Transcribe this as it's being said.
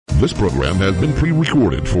This program has been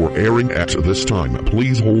pre-recorded for airing at this time.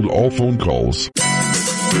 Please hold all phone calls.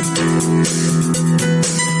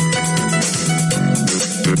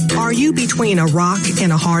 Are you between a rock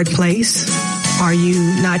and a hard place? Are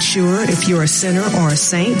you not sure if you're a sinner or a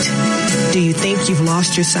saint? Do you think you've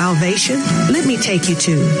lost your salvation? Let me take you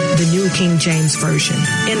to the New King James Version.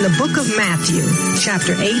 In the book of Matthew,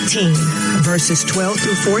 chapter 18, verses 12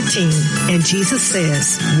 through 14, and Jesus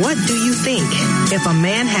says, "What do you think? If a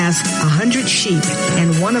man has 100 sheep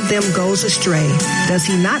and one of them goes astray, does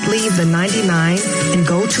he not leave the 99 and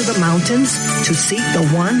go to the mountains to seek the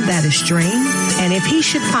one that is straying? And if he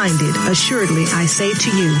should find it, assuredly I say to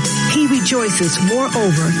you, he rejoices more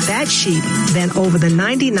over that sheep than over the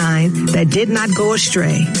 99 that did not go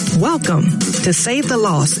astray." Welcome to Save the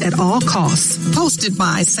Lost at All Costs, hosted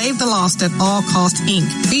by Save the Lost at All Costs, Inc.,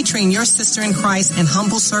 featuring your sister in Christ and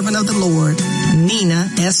humble servant of the Lord, Nina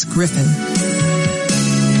S. Griffin.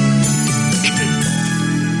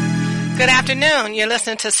 Good afternoon. You're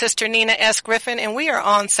listening to Sister Nina S. Griffin, and we are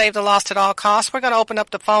on Save the Lost at All Costs. We're going to open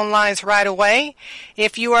up the phone lines right away.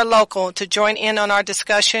 If you are local, to join in on our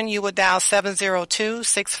discussion, you would dial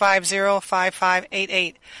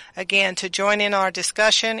 702-650-5588. Again, to join in our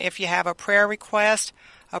discussion, if you have a prayer request,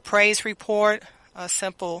 a praise report, a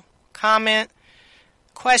simple comment,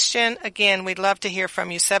 question, again, we'd love to hear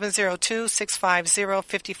from you,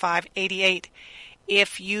 702-650-5588.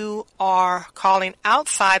 If you are calling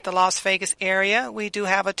outside the Las Vegas area, we do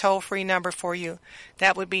have a toll-free number for you.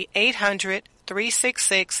 That would be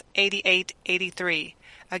 800-366-8883.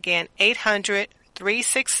 Again,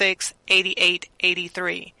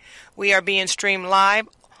 800-366-8883. We are being streamed live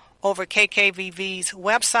over KKVV's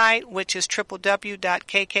website, which is www.kkvv.com.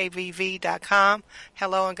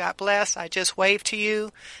 Hello and God bless. I just waved to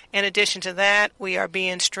you. In addition to that, we are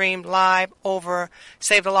being streamed live over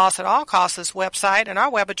Save the Lost at All Costs' website, and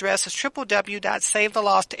our web address is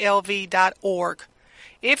www.savethelostlv.org.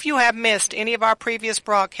 If you have missed any of our previous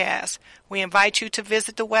broadcasts, we invite you to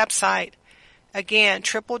visit the website. Again,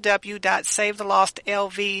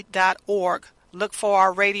 www.savethelostlv.org. Look for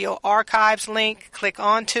our radio archives link, click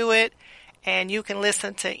onto it, and you can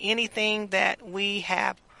listen to anything that we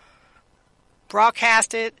have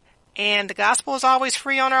broadcasted. And the gospel is always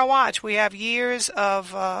free on our watch. We have years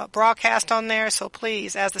of broadcast on there, so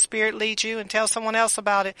please, as the Spirit leads you, and tell someone else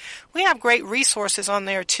about it. We have great resources on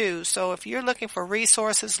there too. So if you're looking for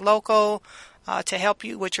resources local to help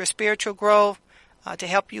you with your spiritual growth, to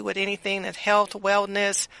help you with anything that's health,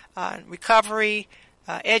 wellness, recovery,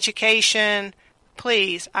 education,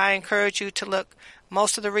 please, I encourage you to look.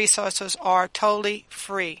 Most of the resources are totally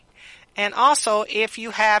free. And also, if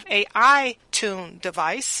you have a iTunes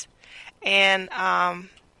device, and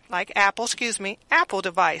like Apple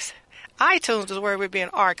device, iTunes is where we're being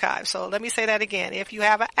archived. So let me say that again. If you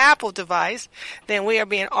have an Apple device, then we are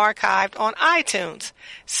being archived on iTunes.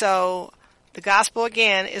 So the gospel,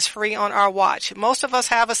 again, is free on our watch. Most of us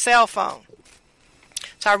have a cell phone.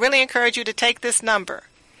 So I really encourage you to take this number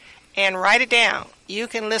and write it down. You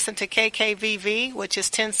can listen to KKVV, which is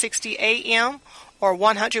 1060 AM or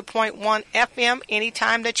 100.1 FM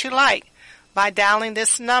anytime that you like by dialing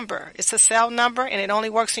this number. It's a cell number, and it only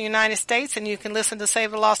works in the United States, and you can listen to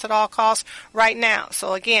Save the Lost at All Costs right now.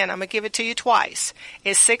 So again, I'm going to give it to you twice.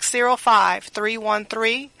 It's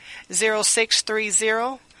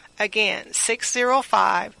 605-313-0630. Again,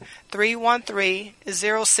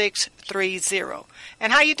 605-313-0630.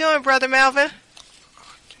 And how you doing, Brother Melvin?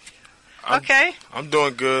 Okay. I'm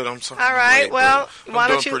doing good. I'm sorry. All right. Late, well, why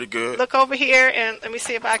don't you pretty good. Look over here and let me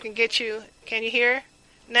see if I can get you. Can you hear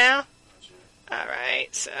now? All right.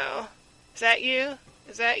 So, is that you?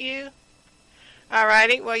 Is that you? All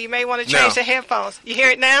righty. Well, you may want to change the headphones. You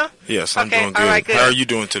hear it now? Yes, I'm doing good. All right, good. How are you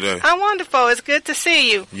doing today? I'm wonderful. It's good to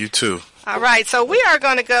see you. You too. All right. So we are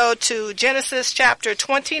going to go to Genesis chapter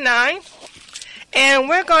 29, and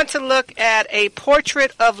we're going to look at a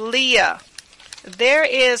portrait of Leah. There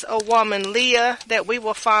is a woman, Leah, that we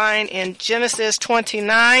will find in Genesis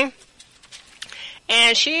 29,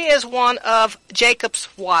 and she is one of Jacob's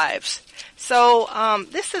wives. So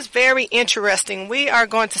this is very interesting. We are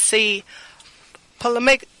going to see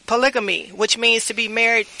polygamy, which means to be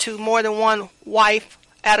married to more than one wife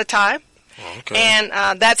at a time. Okay. And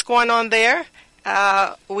that's going on there.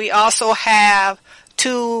 We also have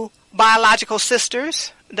two biological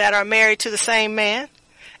sisters that are married to the same man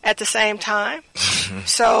at the same time.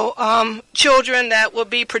 So children that will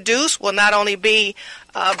be produced will not only be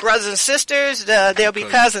brothers and sisters, they'll be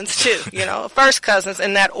cousins too, first cousins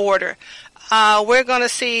in that order. We're going to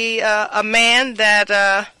see a man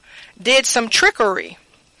that did some trickery.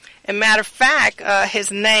 As a matter of fact, his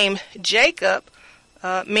name, Jacob,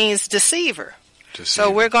 means deceiver.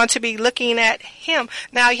 So we're going to be looking at him.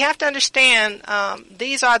 Now, you have to understand,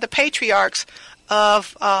 these are the patriarchs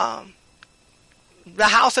of the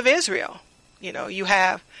house of Israel. You know, you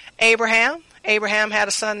have Abraham. Abraham had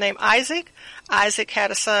a son named Isaac. Isaac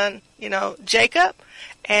had a son, Jacob.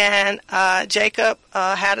 And Jacob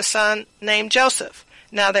had a son named Joseph.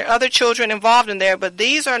 Now, there are other children involved in there, but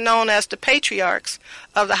these are known as the patriarchs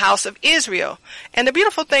of the house of Israel. And the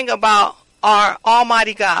beautiful thing about our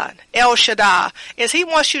Almighty God, El Shaddai, is he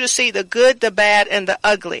wants you to see the good, the bad, and the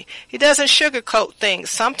ugly. He doesn't sugarcoat things.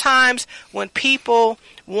 Sometimes when people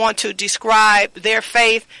want to describe their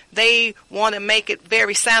faith, they want to make it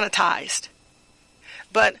very sanitized.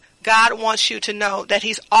 But God wants you to know that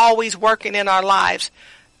he's always working in our lives,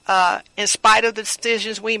 in spite of the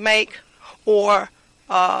decisions we make or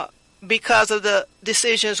because of the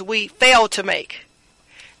decisions we fail to make.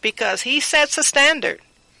 Because he sets a standard.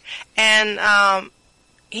 And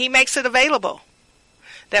he makes it available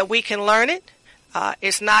that we can learn it.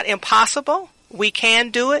 It's not impossible. We can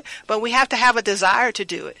do it, but we have to have a desire to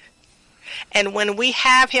do it. And when we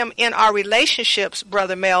have him in our relationships,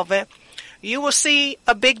 Brother Melvin, you will see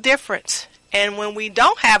a big difference. And when we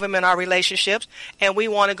don't have him in our relationships and we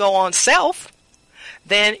want to go on self,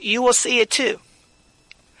 then you will see it too.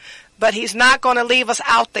 But he's not going to leave us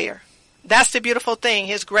out there. That's the beautiful thing.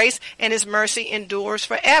 His grace and his mercy endures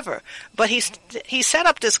forever. But he set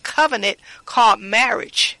up this covenant called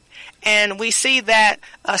marriage. And we see that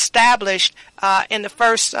established in the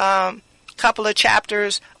first couple of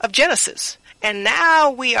chapters of Genesis. And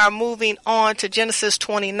now we are moving on to Genesis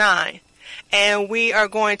 29. And we are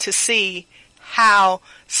going to see how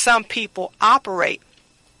some people operate.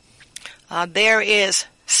 There is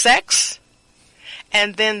sex,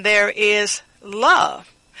 and then there is love.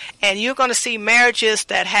 And you're going to see marriages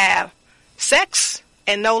that have sex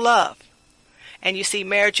and no love. And you see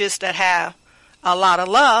marriages that have a lot of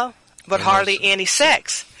love, but hardly any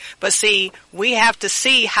sex. But see, we have to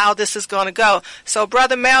see how this is going to go. So,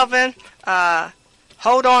 Brother Melvin,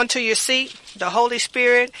 hold on to your seat. The Holy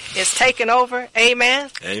Spirit is taking over. Amen.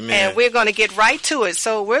 Amen. And we're going to get right to it.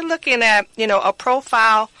 So we're looking at, a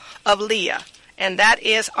profile of Leah. And that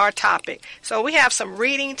is our topic. So we have some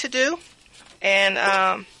reading to do.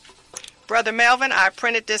 And Brother Melvin, I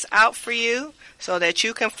printed this out for you so that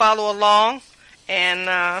you can follow along. And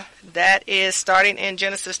that is starting in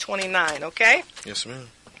Genesis 29, okay? Yes, ma'am.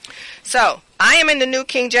 So I am in the New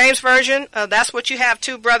King James Version. That's what you have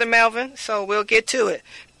too, Brother Melvin. So we'll get to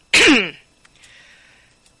it.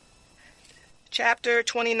 Chapter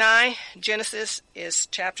 29, Genesis is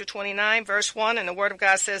chapter 29, verse 1, and the Word of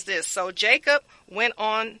God says this. So Jacob went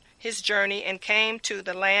on his journey and came to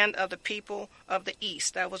the land of the people of the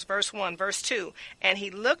east. That was verse 1. Verse 2, and he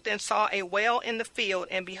looked and saw a well in the field,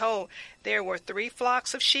 and behold, there were 3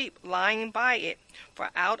 flocks of sheep lying by it. For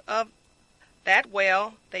out of that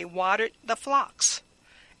well they watered the flocks.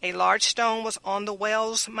 A large stone was on the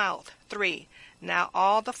well's mouth. 3, now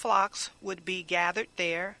all the flocks would be gathered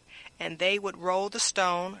there, and they would roll the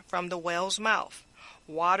stone from the well's mouth,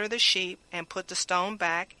 water the sheep, and put the stone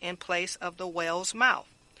back in place of the well's mouth.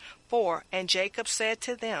 4, and Jacob said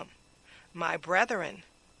to them, my brethren,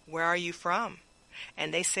 where are you from?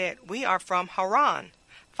 And they said, we are from Haran.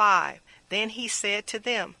 5, then he said to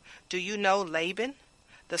them, do you know Laban,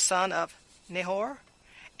 the son of Nahor?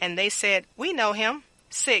 And they said, we know him.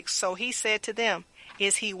 6, so he said to them,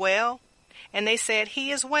 is he well? And they said, he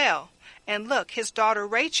is well. And look, his daughter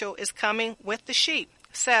Rachel is coming with the sheep.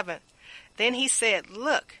 7, then he said,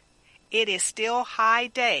 look, it is still high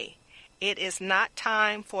day. It is not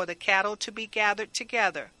time for the cattle to be gathered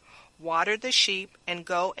together. Water the sheep and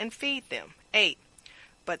go and feed them. 8,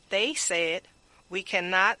 but they said, we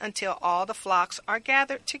cannot until all the flocks are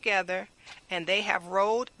gathered together, and they have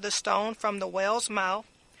rolled the stone from the well's mouth.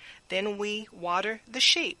 Then we water the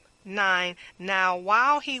sheep. 9, now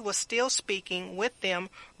while he was still speaking with them,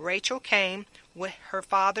 Rachel came with her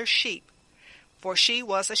father's sheep, for she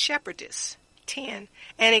was a shepherdess. 10,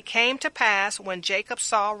 and it came to pass when Jacob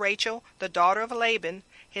saw Rachel, the daughter of Laban,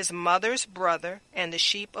 his mother's brother, and the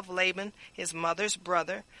sheep of Laban, his mother's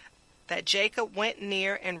brother, that Jacob went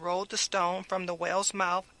near and rolled the stone from the well's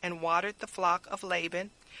mouth and watered the flock of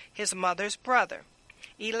Laban, his mother's brother.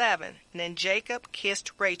 11, then Jacob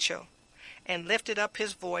kissed Rachel, and lifted up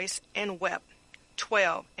his voice and wept.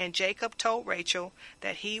 12, and Jacob told Rachel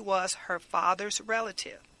that he was her father's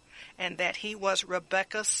relative, and that he was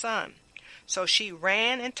Rebekah's son. So she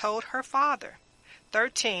ran and told her father.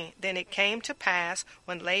 13, then it came to pass,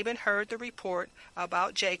 when Laban heard the report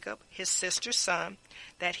about Jacob, his sister's son,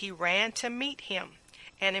 that he ran to meet him,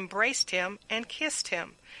 and embraced him and kissed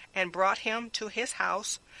him and brought him to his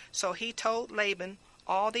house. So he told Laban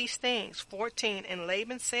all these things. 14, and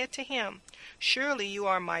Laban said to him, surely you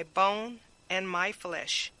are my bone and my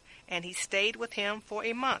flesh. And he stayed with him for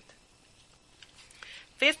a month.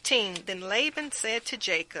 15, then Laban said to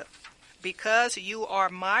Jacob, because you are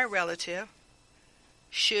my relative,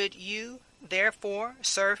 should you therefore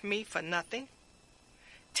serve me for nothing?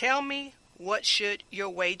 Tell me, what should your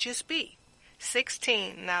wages be?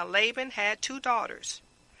 16, now Laban had 2 daughters.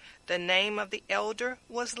 The name of the elder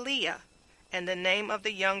was Leah, and the name of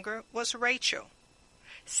the younger was Rachel.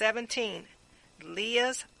 17,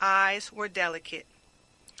 Leah's eyes were delicate,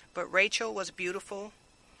 but Rachel was beautiful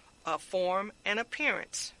of form and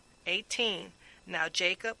appearance. 18, now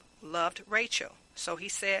Jacob loved Rachel, so he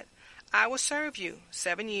said, I will serve you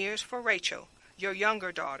 7 years for Rachel, your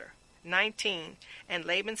younger daughter. 19, and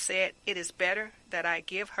Laban said, it is better that I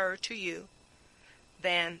give her to you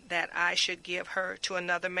than that I should give her to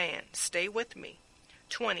another man. Stay with me.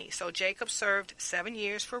 20, so Jacob served 7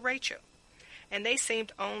 years for Rachel, and they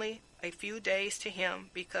seemed only a few days to him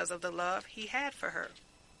because of the love he had for her.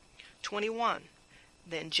 21,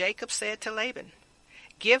 then Jacob said to Laban,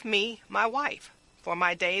 give me my wife, for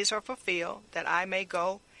my days are fulfilled, that I may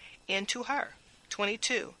go into her.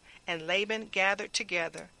 22, and Laban gathered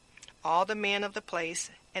together all the men of the place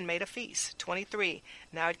and made a feast. 23,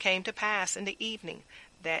 now it came to pass in the evening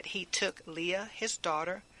that he took Leah his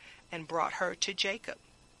daughter and brought her to Jacob.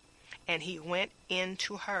 And he went in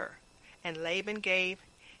to her, and Laban gave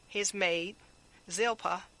his maid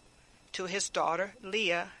Zilpah to his daughter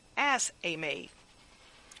Leah as a maid.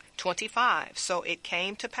 25, so it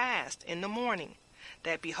came to pass in the morning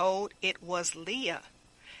that, behold, it was Leah.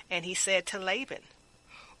 And he said to Laban,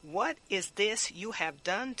 what is this you have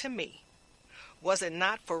done to me? Was it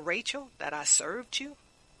not for Rachel that I served you?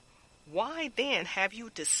 Why then have you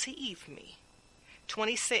deceived me?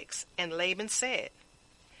 26, and Laban said,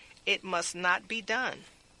 it must not be done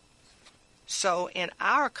so in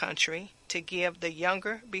our country to give the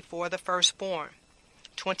younger before the firstborn.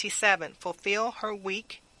 27, fulfill her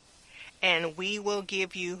week, and we will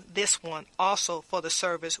give you this one also for the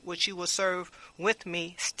service which you will serve with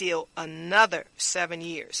me still another 7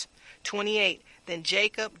 years. 28, then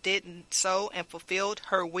Jacob did so and fulfilled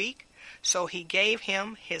her week, so he gave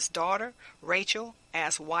him his daughter Rachel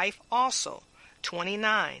as wife also.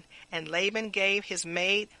 29, and Laban gave his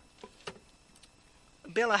maid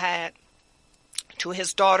Bilhah to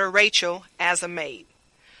his daughter Rachel as a maid.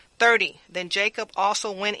 30, then Jacob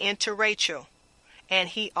also went into Rachel, and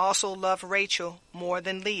he also loved Rachel more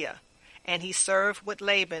than Leah, and he served with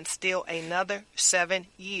Laban still another 7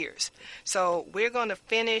 years. So we're going to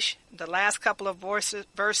finish the last couple of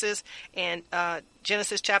verses in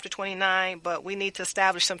Genesis chapter 29, but we need to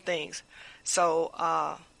establish some things. So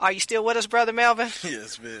are you still with us, Brother Melvin?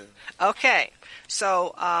 Yes, ma'am. Okay.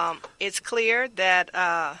 So it's clear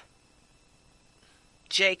that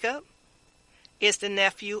Jacob is the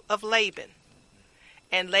nephew of Laban.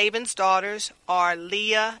 And Laban's daughters are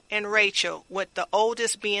Leah and Rachel, with the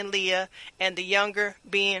oldest being Leah and the younger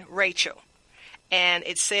being Rachel. And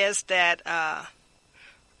it says that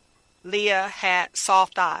Leah had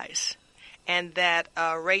soft eyes, and that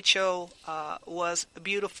Rachel was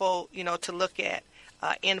beautiful, to look at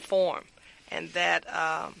in form, and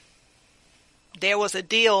that there was a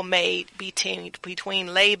deal made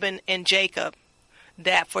between Laban and Jacob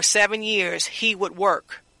that for 7 years he would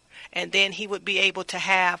work, and then he would be able to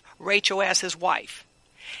have Rachel as his wife.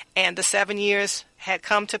 And the 7 years had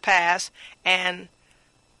come to pass, and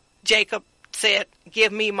Jacob said,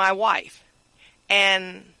 give me my wife.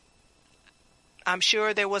 And I'm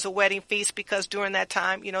sure there was a wedding feast, because during that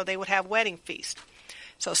time, they would have wedding feast.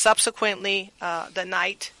 So subsequently, the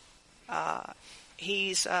night,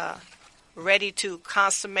 he's ready to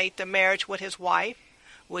consummate the marriage with his wife,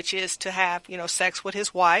 which is to have, sex with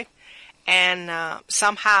his wife. And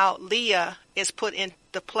somehow Leah is put in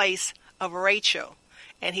the place of Rachel.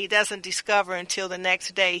 And he doesn't discover until the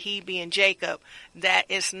next day, he being Jacob, that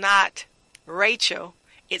it's not Rachel,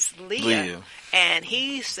 it's Leah. And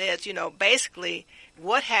he says, basically,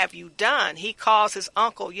 what have you done? He calls his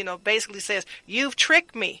uncle, basically says, you've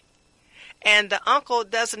tricked me. And the uncle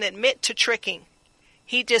doesn't admit to tricking.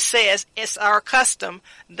 He just says it's our custom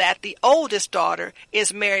that the oldest daughter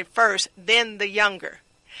is married first, then the younger.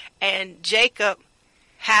 And Jacob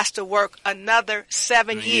has to work another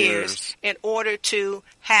 7 years in order to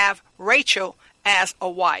have Rachel as a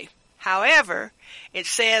wife. However, it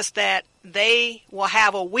says that they will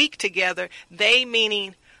have a week together, they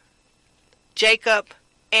meaning Jacob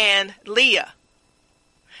and Leah.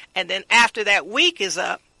 And then after that week is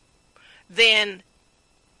up, then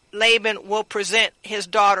Laban will present his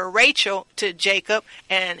daughter Rachel to Jacob,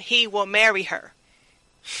 and he will marry her.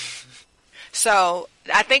 So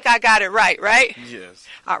I think I got it right? Yes.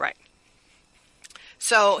 All right.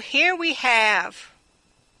 So here we have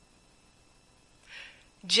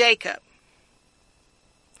Jacob,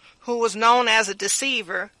 who was known as a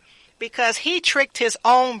deceiver because he tricked his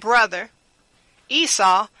own brother,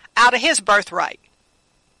 Esau, out of his birthright.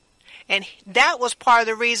 And that was part of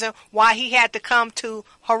the reason why he had to come to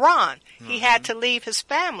Haran. He had to leave his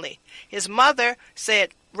family. His mother said,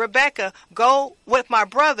 Rebecca, go with my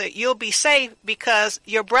brother. You'll be safe because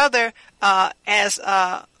your brother has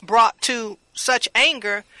brought to such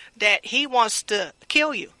anger that he wants to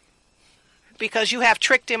kill you because you have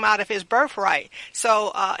tricked him out of his birthright.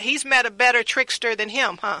 So he's met a better trickster than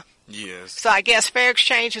him, huh? Yes. So I guess fair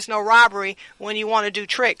exchange is no robbery when you want to do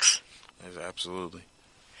tricks. Yes, absolutely.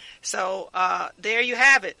 So there you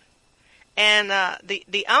have it. And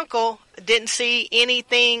the uncle didn't see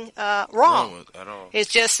anything wrong. At all. It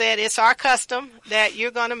just said it's our custom that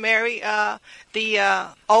you're going to marry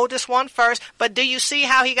the oldest one first. But do you see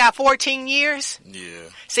how he got 14 years? Yeah.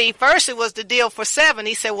 See, first it was the deal for 7.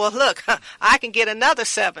 He said, well, look, I can get another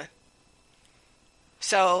 7.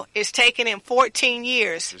 So it's taken him 14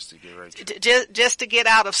 years Just to get right. just to get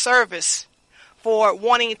out of service for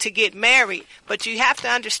wanting to get married. But you have to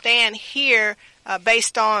understand here,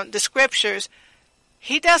 based on the scriptures,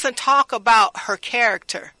 he doesn't talk about her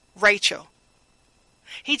character, Rachel.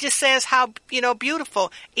 He just says how,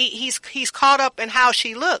 beautiful. He's caught up in how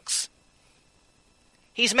she looks.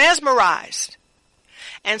 He's mesmerized.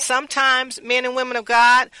 And sometimes, men and women of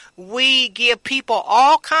God, we give people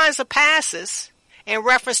all kinds of passes in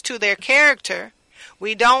reference to their character.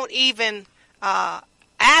 We don't even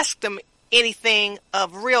ask them anything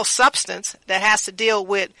of real substance that has to deal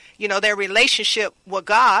with, their relationship with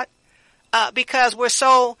God, because we're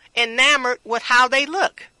so enamored with how they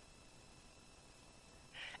look.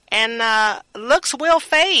 And looks will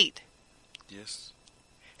fade. Yes.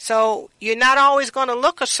 So you're not always going to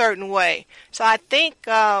look a certain way. So I think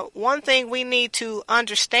one thing we need to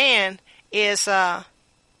understand is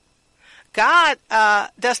God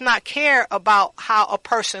does not care about how a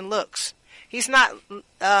person looks. He's not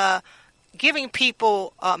giving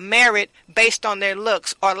people merit based on their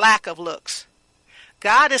looks or lack of looks.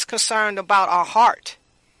 God is concerned about our heart,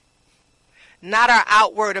 not our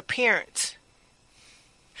outward appearance.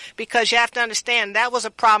 Because you have to understand that was a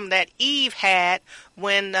problem that Eve had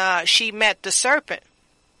when she met the serpent.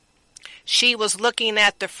 She was looking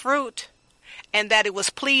at the fruit and that it was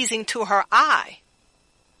pleasing to her eye.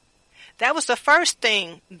 That was the first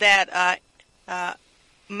thing that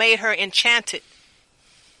made her enchanted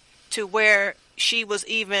to where she was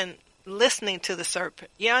even listening to the serpent.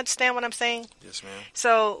 You understand what I'm saying? Yes, ma'am.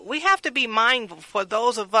 So we have to be mindful for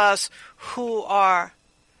those of us who are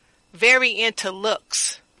very into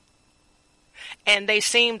looks and they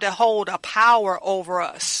seem to hold a power over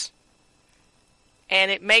us. And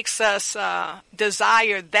it makes us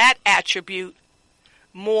desire that attribute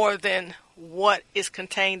more than what is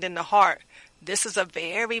contained in the heart. This is a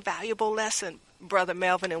very valuable lesson, Brother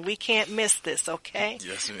Melvin, and we can't miss this, okay?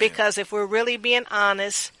 Yes, ma'am. Because if we're really being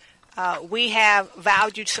honest, we have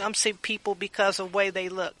valued some people because of the way they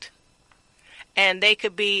looked. And they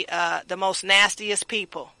could be the most nastiest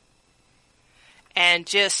people. And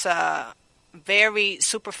just very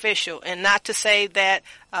superficial. And not to say that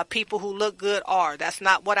people who look good are. That's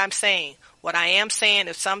not what I'm saying. What I am saying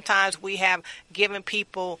is sometimes we have given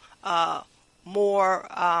people more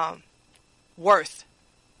worth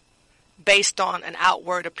based on an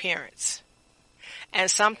outward appearance.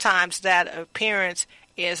 And sometimes that appearance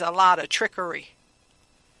is a lot of trickery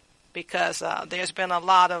because there's been a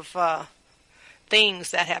lot of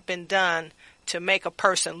things that have been done to make a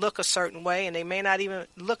person look a certain way, and they may not even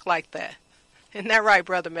look like that. Isn't that right,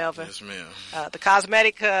 Brother Melvin? Yes, ma'am. The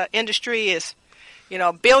cosmetic industry is,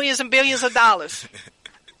 billions and billions of dollars.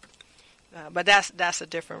 But that's a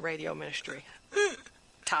different radio ministry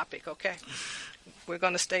topic, okay? We're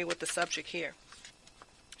going to stay with the subject here.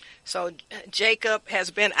 So Jacob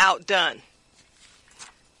has been outdone.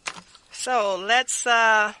 So let's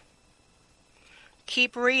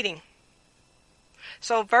keep reading.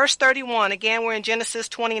 So verse 31, again, we're in Genesis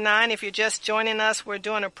 29. If you're just joining us, we're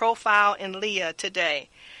doing a profile in Leah today.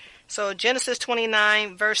 So Genesis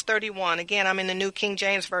 29, verse 31. Again, I'm in the New King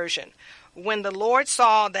James Version. When the Lord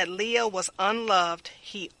saw that Leah was unloved,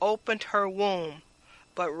 he opened her womb,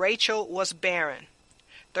 but Rachel was barren.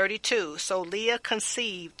 32, so Leah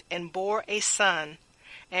conceived and bore a son,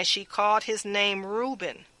 and she called his name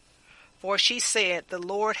Reuben. For she said, the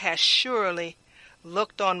Lord has surely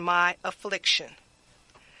looked on my affliction.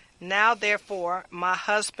 Now, therefore, my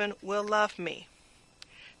husband will love me.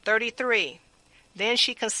 33. Then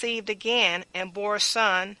she conceived again and bore a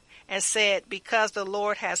son, and said, because the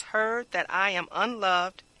Lord has heard that I am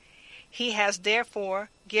unloved, he has therefore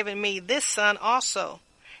given me this son also.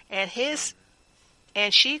 And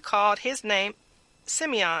she called his name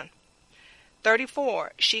Simeon.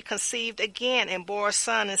 34. She conceived again and bore a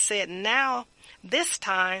son, and said, now this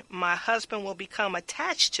time my husband will become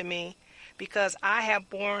attached to me, because I have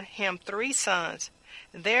borne him 3 sons.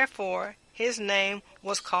 Therefore his name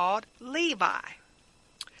was called Levi.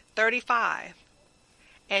 35.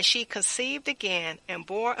 And she conceived again and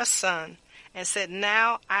bore a son, and said,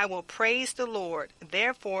 now I will praise the Lord.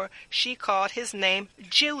 Therefore she called his name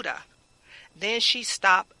Judah. Then she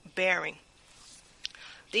stopped bearing.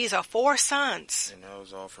 These are 4 sons. And that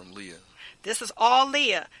was all from Leah. This is all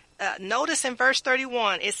Leah. Notice in verse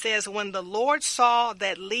 31, it says, when the Lord saw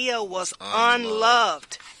that Leah was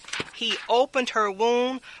unloved, he opened her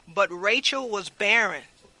womb, but Rachel was barren.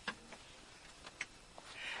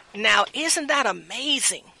 Now, isn't that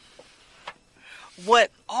amazing?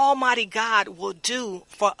 What Almighty God will do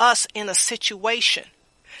for us in a situation.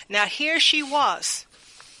 Now, here she was,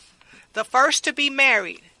 the first to be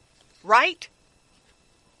married, right?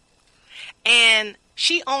 And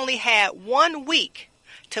she only had 1 week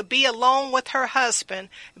to be alone with her husband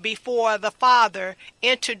before the father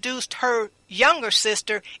introduced her younger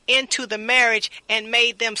sister into the marriage and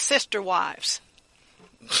made them sister wives.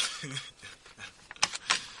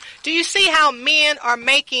 Do you see how men are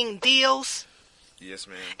making deals? Yes,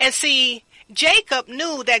 ma'am. And see, Jacob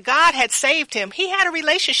knew that God had saved him. He had a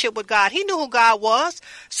relationship with God. He knew who God was.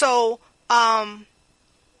 So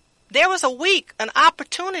there was a week, an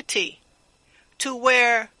opportunity to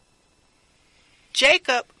where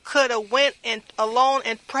Jacob could have went alone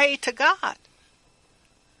and prayed to God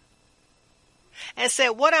and said,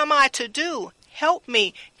 what am I to do? Help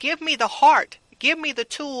me. Give me the heart. Give me the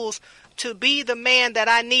tools to be the man that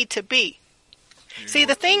I need to be. See,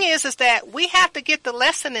 the thing is that we have to get the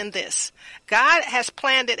lesson in this. God has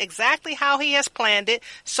planned it exactly how he has planned it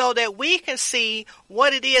so that we can see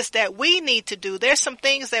what it is that we need to do. There's some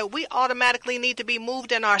things that we automatically need to be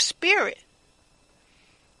moved in our spirit.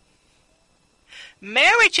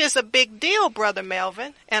 Marriage is a big deal, Brother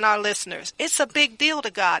Melvin, and our listeners. It's a big deal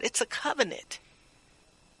to God. It's a covenant.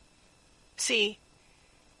 See,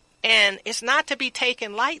 and it's not to be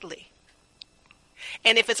taken lightly.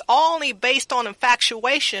 And if it's only based on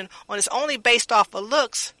infatuation, or it's only based off of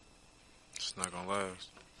looks, it's not going to last.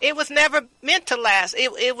 It was never meant to last.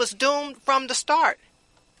 It was doomed from the start.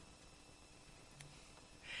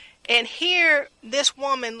 And here, this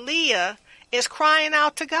woman, Leah, is crying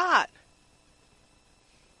out to God.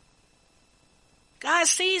 God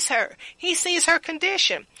sees her. He sees her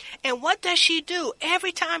condition. And what does she do?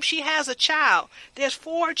 Every time she has a child, there's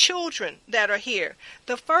 4 children that are here.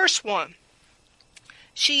 The first one,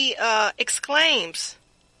 she exclaims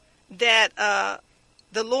that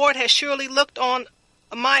the Lord has surely looked on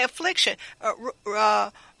my affliction.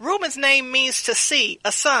 Reuben's name means to see,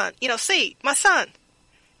 a son. See, my son.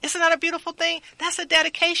 Isn't that a beautiful thing? That's a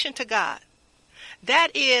dedication to God. That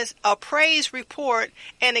is a praise report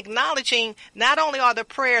and acknowledging not only are the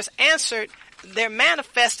prayers answered, they're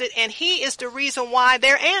manifested, and he is the reason why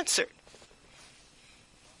they're answered.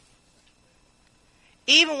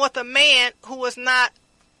 Even with a man who is not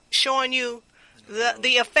showing you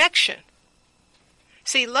the affection.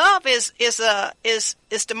 See, love is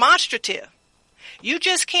demonstrative. You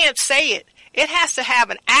just can't say it. It has to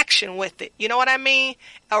have an action with it. You know what I mean?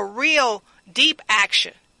 A real deep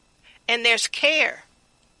action. And there's care.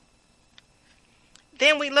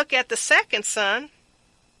 Then we look at the second son,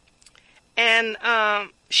 and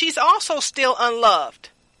she's also still unloved.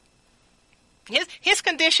 His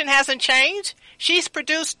condition hasn't changed. She's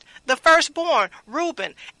produced the firstborn,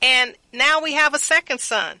 Reuben, and now we have a second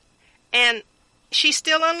son, and she's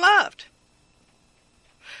still unloved.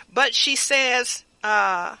 But she says,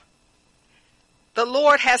 the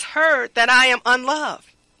Lord has heard that I am unloved.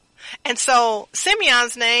 And so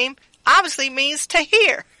Simeon's name obviously means to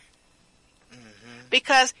hear. Mm-hmm.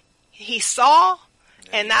 Because he saw,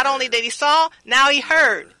 and not only did he saw, now he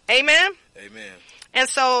heard. Amen? Amen. And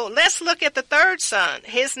so let's look at the third son.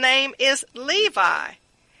 His name is Levi.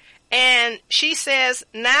 And she says,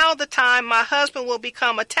 now the time my husband will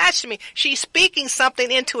become attached to me. She's speaking something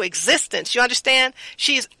into existence. You understand?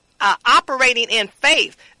 She's operating in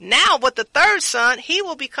faith. Now with the third son, he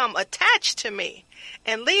will become attached to me.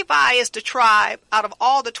 And Levi is the tribe out of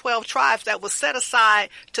all the 12 tribes that was set aside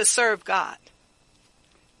to serve God.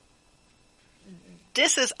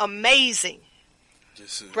 This is amazing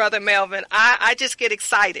Yes, sir. Brother Melvin. I just get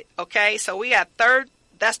excited, okay? So we have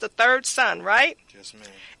that's the third son, right? Yes, ma'am.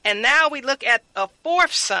 And now we look at a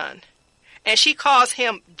fourth son, and she calls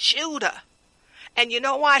him Judah. And you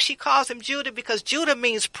know why she calls him Judah? Because Judah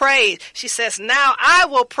means praise. She says, now I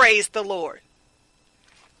will praise the Lord.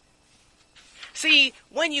 See,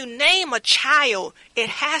 when you name a child, it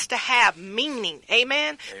has to have meaning.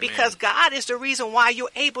 Amen? Because God is the reason why you're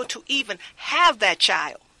able to even have that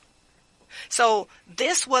child. So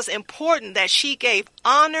this was important that she gave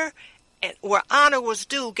honor and where honor was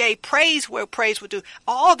due, gave praise where praise was due.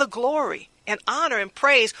 All the glory and honor and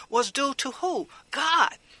praise was due to who?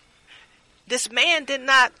 God. This man did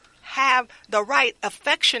not have the right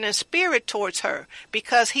affection and spirit towards her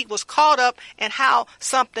because he was caught up in how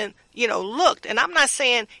something, looked. And I'm not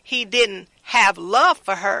saying he didn't have love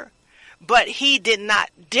for her, but he did not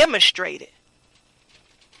demonstrate it.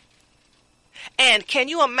 And can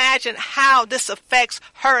you imagine how this affects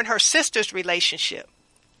her and her sister's relationship?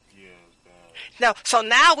 So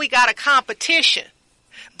now we got a competition.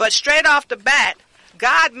 But straight off the bat,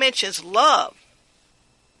 God mentions love.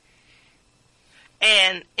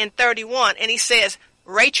 And in 31, and he says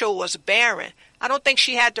Rachel was barren. I don't think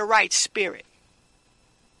she had the right spirit.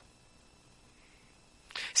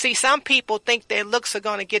 See, some people think their looks are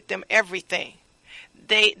going to get them everything.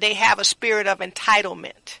 They have a spirit of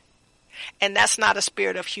entitlement. And that's not a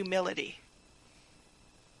spirit of humility.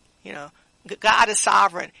 God is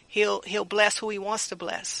sovereign. He'll bless who he wants to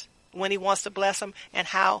bless, when he wants to bless them, and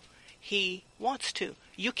how he wants to.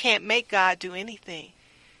 You can't make God do anything.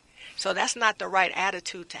 So that's not the right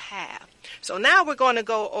attitude to have. So now we're going to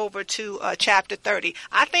go over to chapter 30.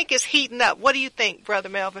 I think it's heating up. What do you think, Brother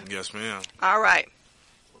Melvin? Yes, ma'am. All right.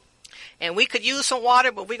 And we could use some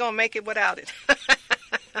water, but we're going to make it without it.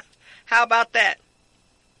 How about that?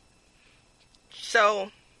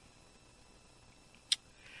 So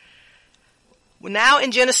now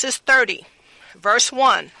in Genesis 30, verse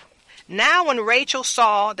 1. Now when Rachel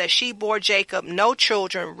saw that she bore Jacob no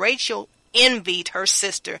children, Rachel envied her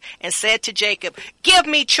sister and said to Jacob, give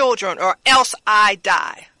me children or else I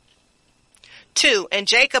die. 2. And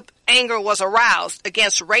Jacob's anger was aroused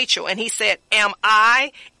against Rachel, and he said, am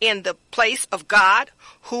I in the place of God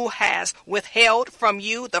who has withheld from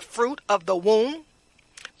you the fruit of the womb?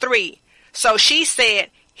 3. So she said,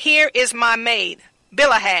 here is my maid,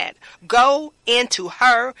 Bilhah. Go into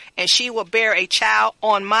her, and she will bear a child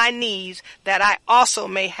on my knees, that I also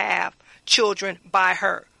may have children by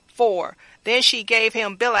her. 4. Then she gave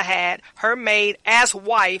him Bilhah, her maid, as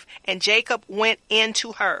wife, and Jacob went in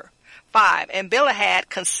to her. 5. And Bilhah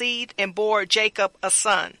conceived and bore Jacob a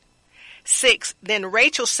son. 6. Then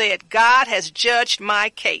Rachel said, God has judged my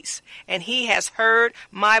case, and he has heard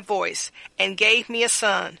my voice, and gave me a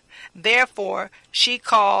son. Therefore she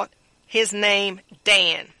called his name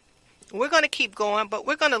Dan. We're going to keep going, but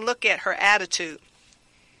we're going to look at her attitude.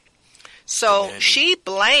 So she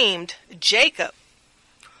blamed Jacob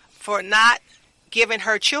for not giving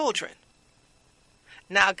her children.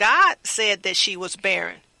 Now God said that she was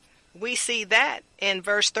barren. We see that in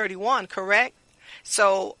verse 31, correct?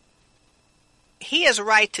 So he has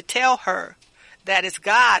right to tell her that it's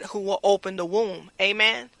God who will open the womb.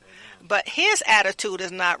 Amen? But his attitude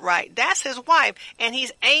is not right. That's his wife, and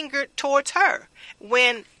he's angered towards her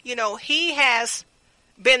when, he has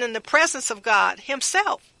been in the presence of God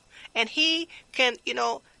himself, and he can,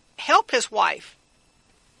 help his wife.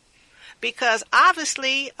 Because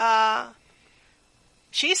obviously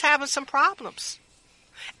she's having some problems.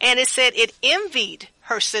 And it said it envied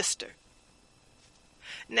her sister.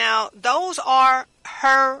 Now, those are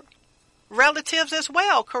her relatives as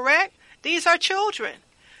well, correct? These are children.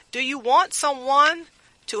 Do you want someone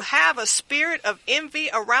to have a spirit of envy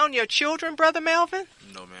around your children, Brother Melvin?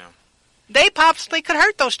 No, ma'am. They possibly could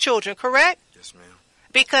hurt those children, correct? Yes, ma'am.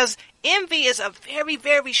 Because envy is a very,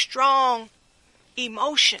 very strong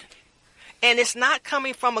emotion. And it's not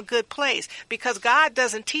coming from a good place, because God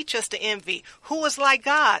doesn't teach us to envy. Who is like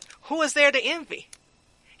God? Who is there to envy?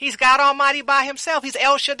 He's God Almighty by himself. He's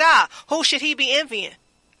El Shaddai. Who should he be envying?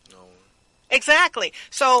 No one. Exactly.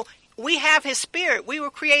 So we have his spirit. We were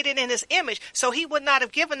created in his image. So he would not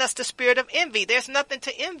have given us the spirit of envy. There's nothing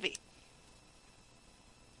to envy.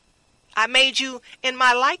 I made you in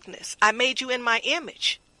my likeness. I made you in my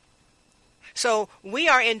image. So we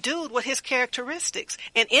are endued with his characteristics,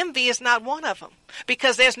 and envy is not one of them,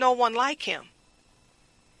 because there's no one like him.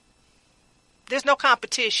 There's no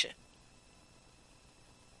competition.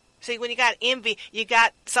 See, when you got envy, you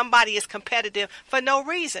got somebody is competitive for no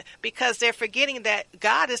reason, because they're forgetting that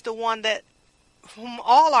God is the one that whom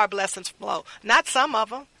all our blessings flow, not some of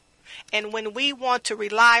them. And when we want to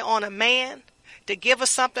rely on a man to give us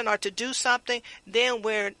something or to do something, then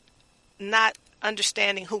we're not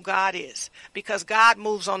understanding who God is, because God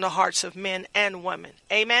moves on the hearts of men and women.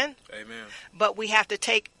 Amen? Amen. But we have to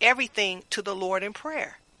take everything to the Lord in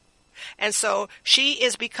prayer. And so she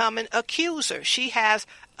is becoming an accuser. She has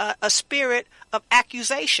a spirit of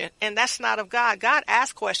accusation, and that's not of God. God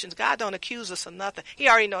asks questions. God don't accuse us of nothing. He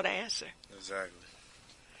already know the answer. Exactly.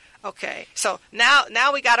 Okay, so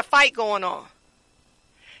now we got a fight going on.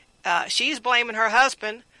 She's blaming her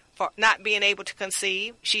husband for not being able to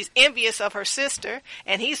conceive. She's envious of her sister,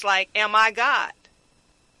 and he's like, am I God?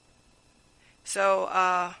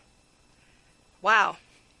 So, wow.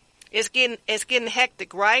 It's getting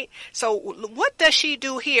hectic, right? So what does she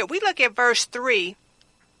do here? We look at verse 3,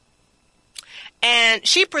 and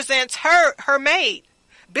she presents her maid,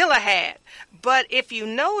 Bilhah. But if you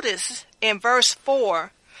notice in verse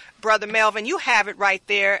 4, Brother Melvin, you have it right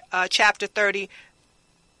there, chapter 30,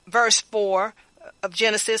 verse 4 of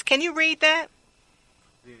Genesis. Can you read that?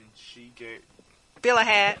 Then she gave...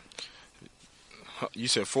 Bilhah. You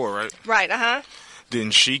said 4, right? Right, uh-huh. Then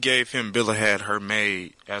she gave him Bilhah, her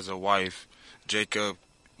maid, as a wife. Jacob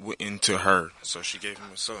went into her, so she gave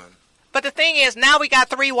him a son. But the thing is, now we got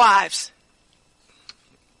 3 wives.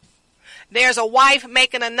 There's a wife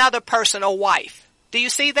making another person a wife. Do you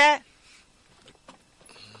see that?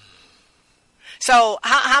 So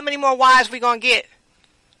how many more wives we going to get?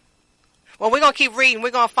 Well, we're going to keep reading.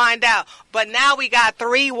 We're going to find out. But now we got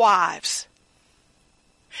 3 wives.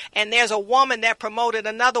 And there's a woman that promoted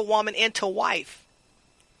another woman into wife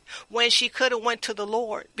when she could have went to the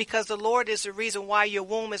Lord, because the Lord is the reason why your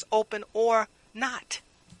womb is open or not.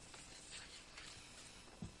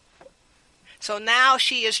 So now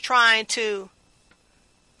she is trying to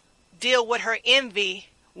deal with her envy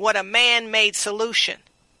with a man-made solution.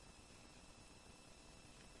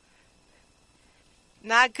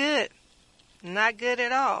 Not good. Not good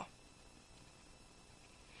at all.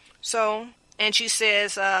 So, and she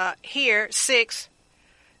says here, 6,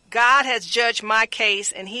 God has judged my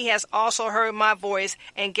case, and he has also heard my voice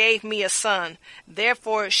and gave me a son.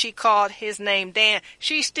 Therefore, she called his name Dan.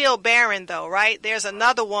 She's still barren, though, right? There's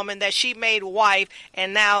another woman that she made wife,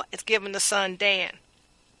 and now it's given the son Dan.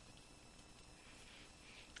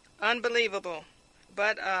 Unbelievable.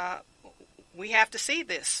 But we have to see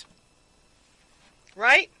this.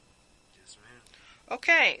 Right? Yes, ma'am.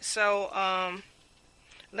 Okay, so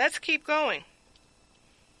let's keep going.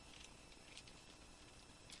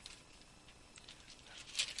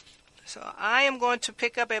 So I am going to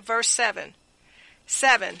pick up at verse 7.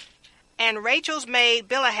 7. And Rachel's maid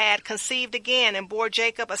Bilhah conceived again and bore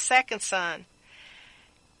Jacob a second son.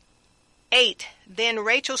 8. Then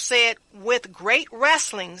Rachel said, with great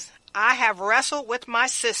wrestlings I have wrestled with my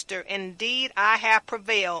sister. Indeed, I have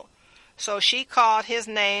prevailed. So she called his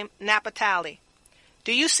name Naphtali.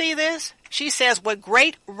 Do you see this? She says, with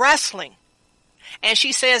great wrestling. And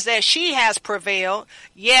she says that she has prevailed,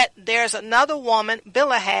 yet there's another woman,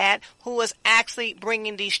 Bilhah, who is actually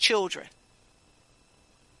bringing these children.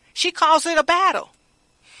 She calls it a battle.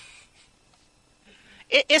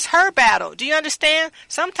 It's her battle. Do you understand?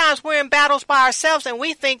 Sometimes we're in battles by ourselves and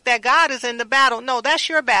we think that God is in the battle. No, that's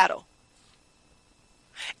your battle.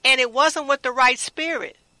 And it wasn't with the right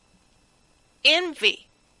spirit. Envy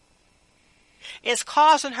is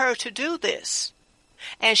causing her to do this.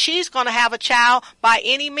 And she's going to have a child by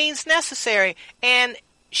any means necessary. And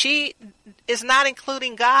she is not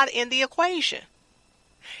including God in the equation.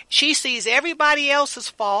 She sees everybody else's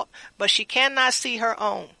fault, but she cannot see her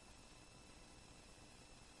own.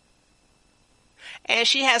 And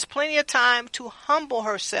she has plenty of time to humble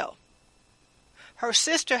herself. Her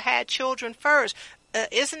sister had children first.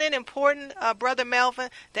 Isn't it important, Brother Melvin,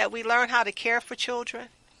 that we learn how to care for children?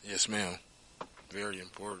 Yes, ma'am. Very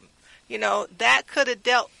important. You know, that could have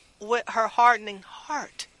dealt with her hardening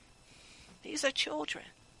heart. These are children.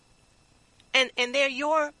 And they're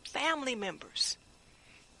your family members.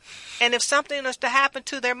 And if something is to happen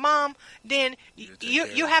to their mom, then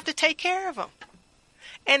you have to take care of them.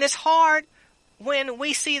 And it's hard when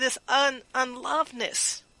we see this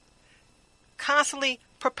unlovedness constantly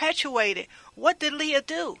perpetuated. What did Leah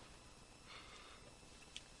do?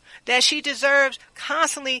 That she deserves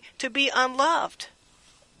constantly to be unloved.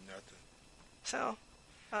 So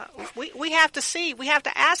we have to see, we have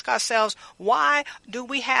to ask ourselves, why do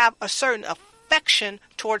we have a certain affection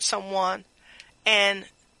towards someone and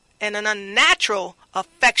an unnatural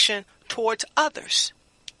affection towards others?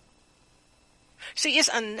 See, it's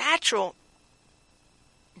unnatural,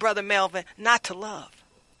 Brother Melvin, not to love.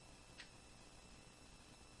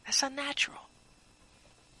 That's unnatural.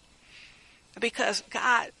 Because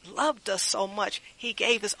God loved us so much, he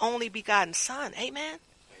gave his only begotten son. Amen?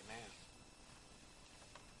 Amen.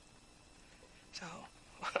 So,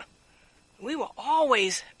 we were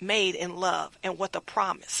always made in love and with a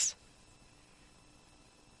promise.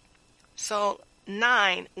 So,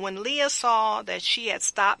 9, when Leah saw that she had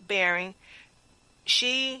stopped bearing,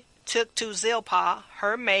 she took to Zilpah,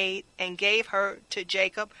 her maid, and gave her to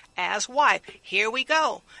Jacob as wife. Here we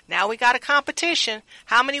go. Now we got a competition.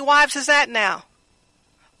 How many wives is that now?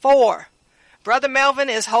 4. Brother Melvin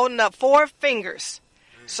is holding up 4 fingers.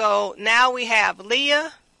 So now we have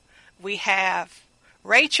Leah, we have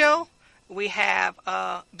Rachel, we have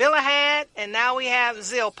Bilhah, and now we have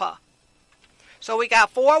Zilpah. So we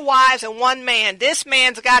got 4 wives and 1 man. This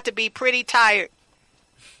man's got to be pretty tired.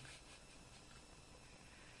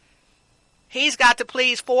 He's got to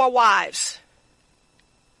please 4 wives.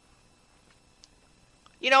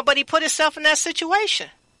 But he put himself in that situation.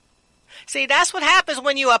 See, that's what happens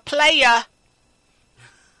when you're a player.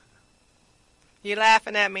 You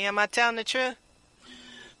laughing at me. Am I telling the truth?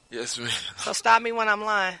 Yes, ma'am. So stop me when I'm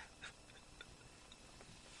lying.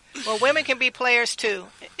 Well, women can be players too.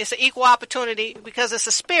 It's an equal opportunity because it's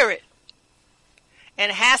a spirit.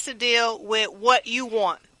 And it has to deal with what you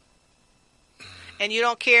want. And you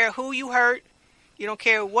don't care who you hurt. You don't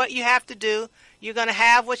care what you have to do. You're going to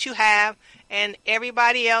have what you have. And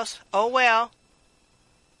everybody else, oh well.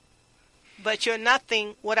 But you're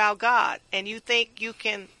nothing without God. And you think you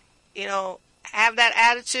can, have that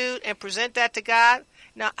attitude and present that to God.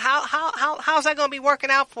 Now, how's that going to be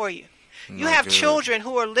working out for you? You have children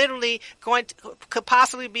who are literally could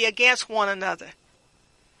possibly be against one another.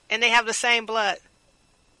 And they have the same blood.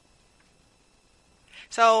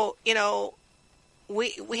 So,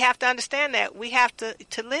 we have to understand that. We have to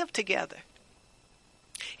live together.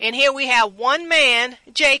 And here we have one man,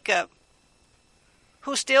 Jacob,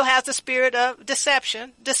 who still has the spirit of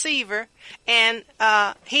deception, deceiver, and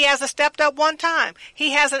he hasn't stepped up one time.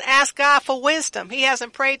 He hasn't asked God for wisdom. He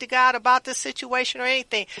hasn't prayed to God about this situation or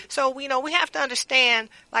anything. So, we have to understand,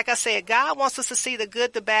 like I said, God wants us to see the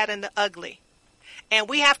good, the bad, and the ugly. And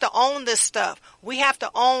we have to own this stuff. We have to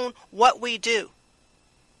own what we do.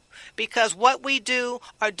 Because what we do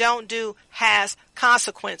or don't do has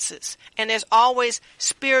consequences. And there's always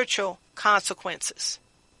spiritual consequences.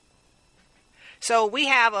 So we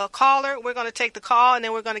have a caller. We're going to take the call, and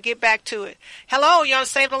then we're going to get back to it. Hello, you're on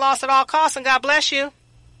Save the Lost at All Costs, and God bless you.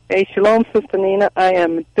 Hey, shalom, Sister Nina. I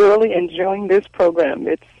am thoroughly enjoying this program.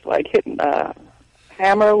 It's like hitting a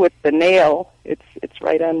hammer with the nail. It's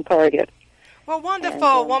right on target. Well,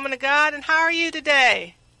 wonderful, woman of God. And how are you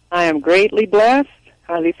today? I am greatly blessed,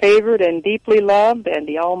 highly favored, and deeply loved, and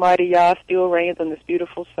the Almighty Yah still reigns on this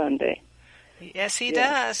beautiful Sunday. Yes, he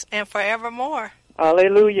does, and forevermore.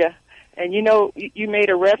 Hallelujah. And you made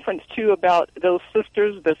a reference, too, about those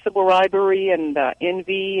sisters, the civil rivalry and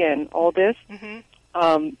envy and all this.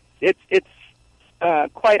 Mm-hmm. It's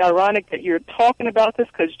quite ironic that you're talking about this,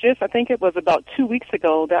 because I think it was about 2 weeks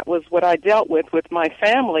ago, that was what I dealt with my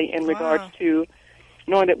family in regards to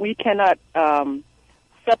knowing that we cannot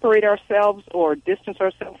separate ourselves or distance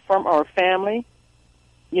ourselves from our family.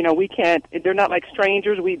 We can't, they're not like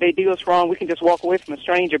strangers. They do us wrong, we can just walk away from a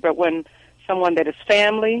stranger. But when someone that is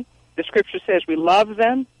family, the scripture says we love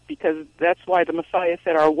them, because that's why the Messiah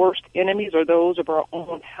said our worst enemies are those of our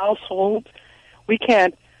own household. We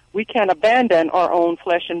can't abandon our own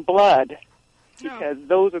flesh and blood, because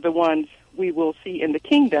those are the ones we will see in the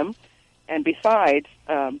kingdom. And besides,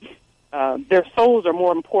 their souls are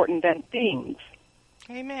more important than things.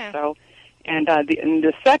 Amen. So, and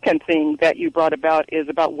the second thing that you brought about is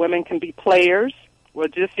about women can be players. Well,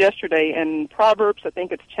 just yesterday in Proverbs, I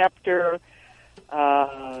think it's chapter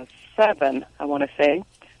 7, I want to say,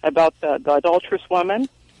 about the adulterous woman.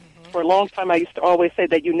 Mm-hmm. For a long time, I used to always say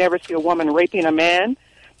that you never see a woman raping a man.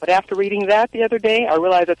 But after reading that the other day, I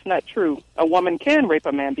realized that's not true. A woman can rape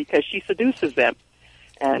a man because she seduces them.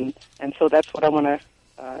 And so that's what I want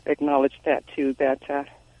to acknowledge that, too,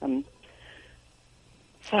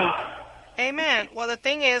 Amen. Well, the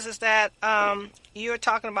thing is that you're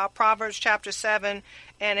talking about Proverbs chapter 7,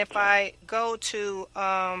 and if I go to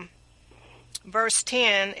verse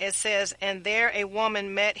 10, it says, "And there a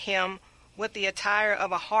woman met him with the attire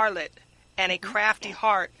of a harlot and a crafty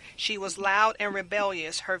heart. She was loud and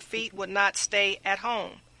rebellious. Her feet would not stay at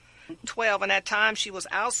home." 12, "And at times she was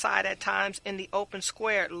outside, at times in the open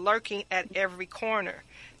square, lurking at every corner."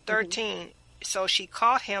 13, "So she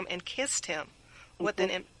caught him and kissed him. With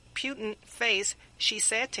an impudent face she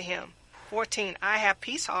said to him." 14, "I have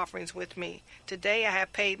peace offerings with me. Today I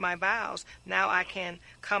have paid my vows. Now I can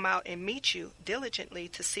come out and meet you diligently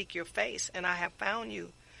to seek your face, and I have found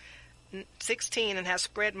you. 16, and have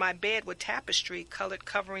spread my bed with tapestry, colored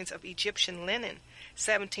coverings of Egyptian linen.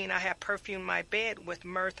 17, I have perfumed my bed with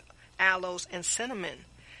myrrh, aloes, and cinnamon.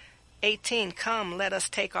 18, come, let us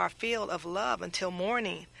take our fill of love until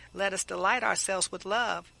morning. Let us delight ourselves with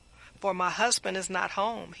love. For my husband is not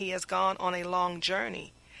home. He has gone on a long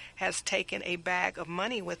journey, has taken a bag of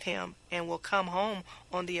money with him, and will come home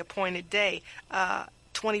on the appointed day.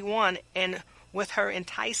 21, and with her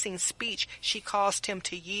enticing speech, she caused him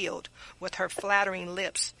to yield. With her flattering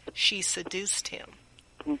lips, she seduced him.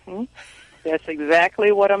 Mm-hmm. That's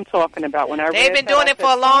exactly what I'm talking about. When they've been doing it for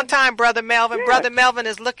a long time, Brother Melvin. Yes. Brother Melvin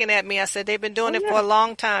is looking at me. I said they've been doing it for a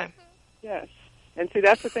long time. Yes. And see,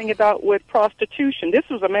 that's the thing about with prostitution. This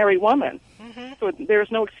was a married woman, so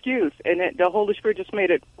there's no excuse. And the Holy Spirit just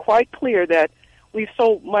made it quite clear that we've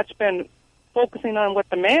so much been focusing on what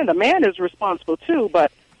the man is responsible too,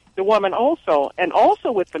 but the woman also. And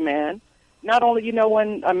also with the man, not only,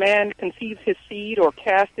 when a man conceives his seed or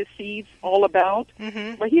casts his seeds all about,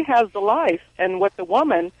 but he has the life. And what the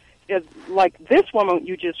woman is, like this woman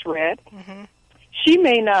you just read, she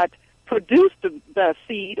may not produce the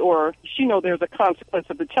seed, or she know there's a consequence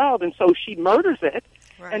of the child, and so she murders it.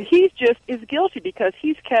 Right. And he's just is guilty because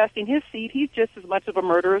he's casting his seed. He's just as much of a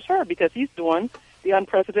murderer as her because he's doing the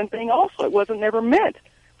unprecedented thing also. It wasn't never meant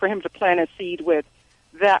for him to plant a seed with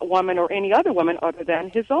that woman or any other woman other than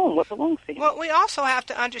his own, what belongs to him. Well, we also have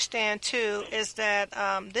to understand, too, is that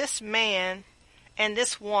this man and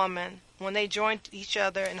this woman, when they joined each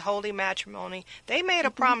other in holy matrimony, they made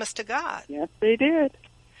a promise to God. Yes, they did.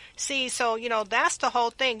 See, so, that's the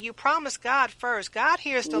whole thing. You promise God first. God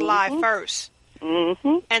hears the lie first.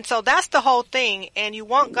 And so that's the whole thing. And you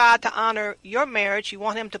want God to honor your marriage. You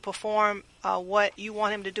want him to perform what you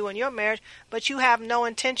want him to do in your marriage. But you have no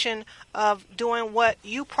intention of doing what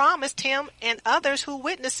you promised him and others who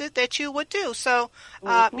witnessed it that you would do. So,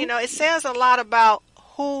 it says a lot about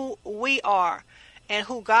who we are and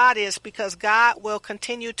who God is, because God will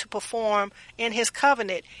continue to perform in his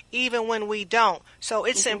covenant even when we don't. So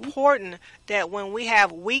it's important that when we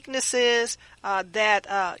have weaknesses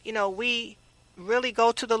that we really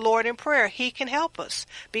go to the Lord in prayer. He can help us,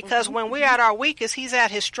 because when we're at our weakest, he's at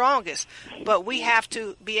his strongest. But we have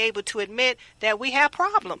to be able to admit that we have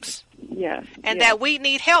problems. Yes. And that we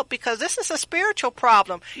need help, because this is a spiritual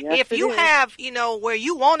problem. Yes, if you have, where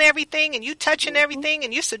you want everything and you touching everything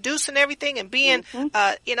and you seducing everything and being,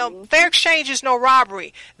 fair exchange is no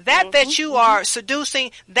robbery. That you are seducing,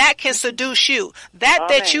 that can seduce you.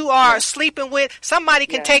 That you are sleeping with, somebody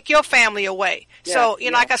can take your family away. So,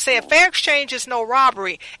 like I said, fair exchange is no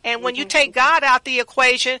robbery. And when you take God out the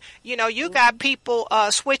equation, you got people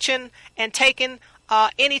switching and taking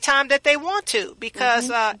anytime that they want to, because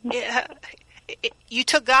you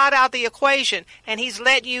took God out of the equation and he's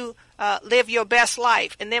let you live your best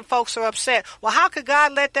life. And then folks are upset. Well, how could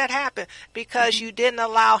God let that happen? Because you didn't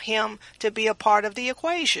allow him to be a part of the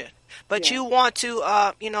equation. But you want to,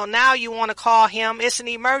 now you want to call him. It's an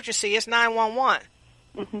emergency. It's 911.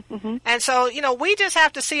 And so, we just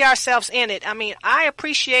have to see ourselves in it. I mean, I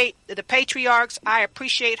appreciate the patriarchs. I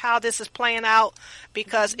appreciate how this is playing out,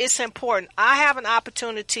 because it's important. I have an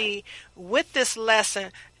opportunity with this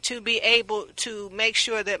lesson to be able to make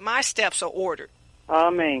sure that my steps are ordered.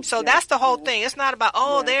 Amen. So that's the whole thing. It's not about,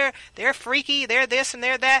 they're freaky, they're this and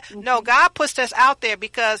they're that. No, God puts us out there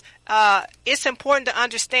because it's important to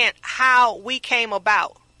understand how we came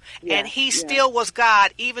about. And he still was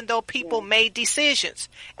God, even though people made decisions.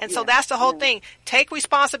 And so that's the whole thing. Take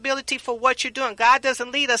responsibility for what you're doing. God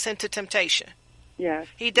doesn't lead us into temptation. Yes.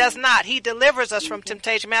 He does not. He delivers us from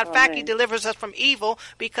temptation. Matter of fact, he delivers us from evil,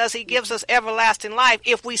 because he gives us everlasting life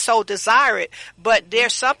if we so desire it. But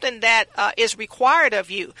there's something that is required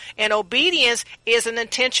of you. And obedience is an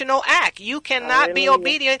intentional act. You cannot be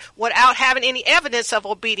obedient without having any evidence of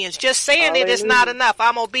obedience. Just saying it is not enough.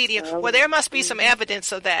 I'm obedient. Well, there must be some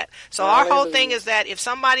evidence of that. So our whole thing is that if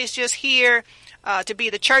somebody's just here to be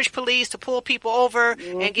the church police, to pull people over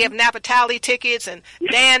and give Naphtali tickets and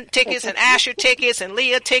Dan tickets and Asher tickets and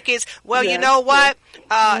Leah tickets. Well, you know what?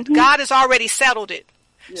 God has already settled it.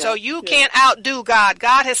 So you can't outdo God.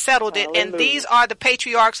 God has settled it. And these are the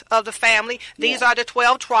patriarchs of the family. These are the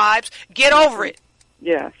 12 tribes. Get over it.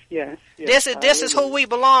 Yes. This is who we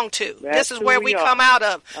belong to. This is where we come out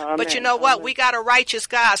of. But you know what? We got a righteous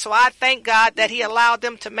God. So I thank God that he allowed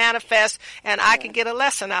them to manifest, and I can get a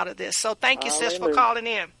lesson out of this. So thank you, sis, for calling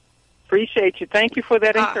in. Appreciate you. Thank you for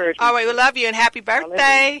that encouragement. All right, we love you, and happy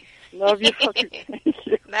birthday. Love you. Thank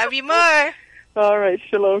you. Love you more. All right.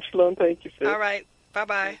 Shalom. Thank you, sis. All right.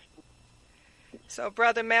 Bye-bye. So,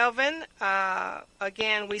 Brother Melvin,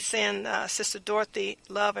 again, we send Sister Dorothy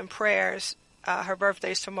love and prayers her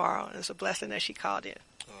birthday's tomorrow, and it's a blessing that she called in.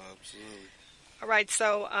 Oh, absolutely. All right,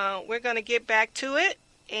 so we're going to get back to it,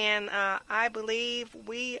 and I believe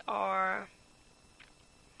we are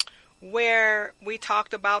where we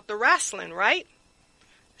talked about the wrestling, right?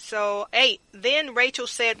 So, 8, then Rachel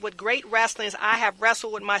said, with great wrestlings I have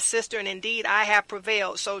wrestled with my sister, and indeed I have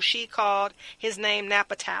prevailed. So she called his name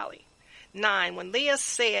Naphtali. 9, when Leah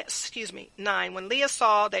saw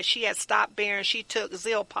that she had stopped bearing, she took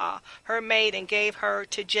Zilpah, her maid, and gave her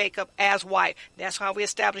to Jacob as wife. That's how we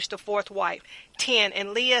established the 4th wife. 10, and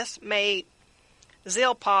Leah's maid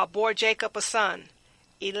Zilpah bore Jacob a son.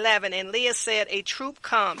 11, and Leah said, a troop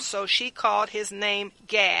comes, so she called his name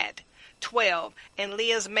Gad. 12, and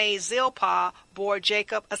Leah's maid Zilpah bore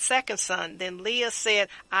Jacob a second son. Then Leah said,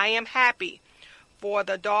 I am happy, for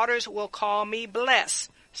the daughters will call me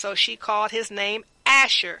blessed. So she called his name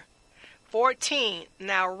Asher. 14,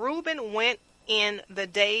 now Reuben went in the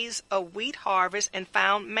days of wheat harvest and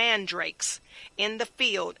found mandrakes in the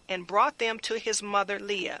field and brought them to his mother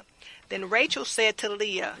Leah. Then Rachel said to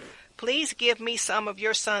Leah, please give me some of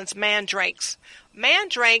your son's mandrakes.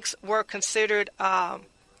 Mandrakes were considered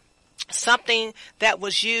something that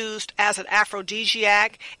was used as an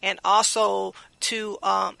aphrodisiac and also to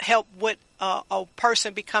help with a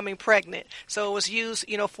person becoming pregnant. So it was used,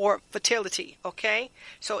 for fertility, okay?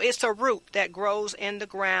 So it's a root that grows in the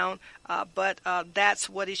ground, but that's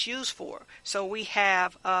what it's used for. So we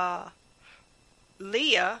have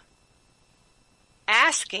Rachel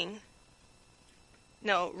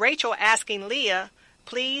asking Leah,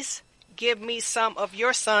 please give me some of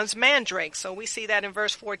your son's mandrake. So we see that in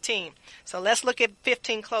verse 14. So let's look at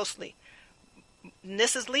 15 closely. And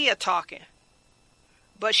this is Leah talking.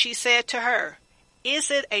 But she said to her,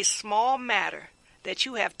 is it a small matter that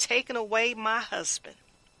you have taken away my husband?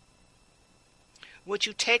 Would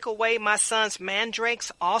you take away my son's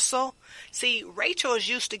mandrakes also? See, Rachel is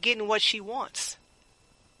used to getting what she wants.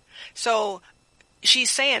 So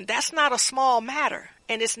she's saying, that's not a small matter.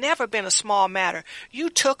 And it's never been a small matter. You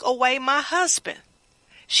took away my husband.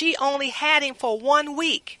 She only had him for 1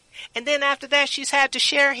 week. And then after that, she's had to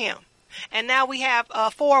share him. And now we have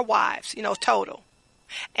 4 wives, total.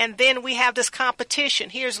 And then we have this competition.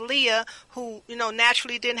 Here's Leah, who,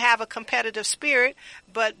 naturally didn't have a competitive spirit,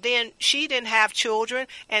 but then she didn't have children.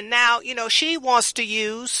 And now, she wants to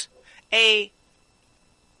use a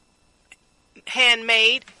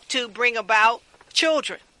handmaid to bring about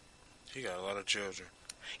children. He got a lot of children.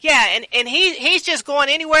 Yeah, and he's just going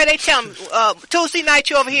anywhere they tell him. Tuesday night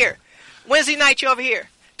you over here, Wednesday night you over here,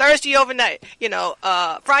 Thursday overnight,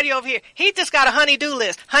 Friday over here. He just got a honey-do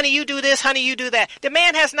list. Honey, you do this. Honey, you do that. The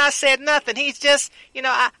man has not said nothing. He's just,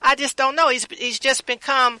 I just don't know. He's just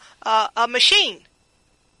become a machine.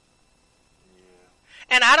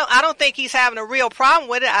 And I don't think he's having a real problem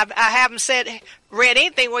with it. I haven't read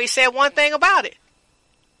anything where he said one thing about it.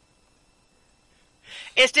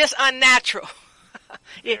 It's just unnatural.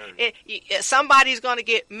 Somebody's going to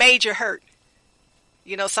get major hurt.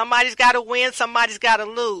 Somebody's got to win, somebody's got to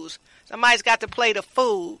lose. Somebody's got to play the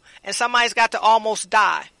fool, and somebody's got to almost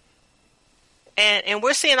die. And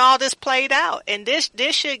we're seeing all this played out. And this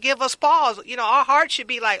should give us pause. Our heart should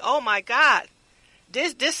be like, oh my God,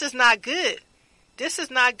 this is not good. This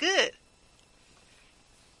is not good.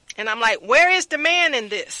 And I'm like, where is the man in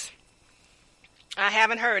this? I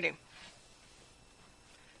haven't heard him.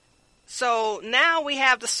 So now we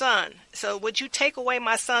have the son. So would you take away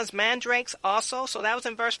my son's mandrakes also? So that was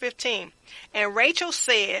in verse 15. And Rachel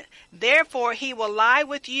said, therefore he will lie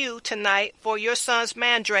with you tonight for your son's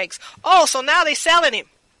mandrakes. Oh, so now they're selling him.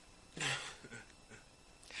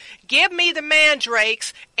 Give me the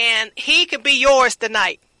mandrakes and he could be yours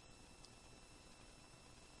tonight.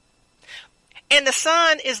 And the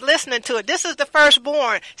son is listening to it. This is the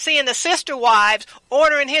firstborn, seeing the sister wives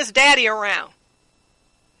ordering his daddy around.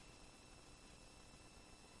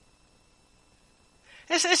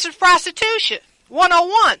 It's a prostitution,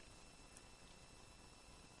 101.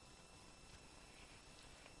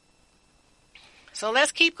 So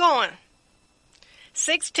let's keep going.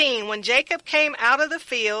 16, when Jacob came out of the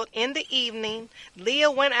field in the evening,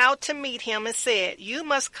 Leah went out to meet him and said, you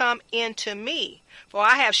must come in to me, for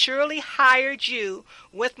I have surely hired you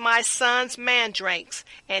with my son's mandrakes.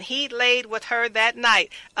 And he laid with her that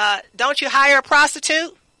night. Don't you hire a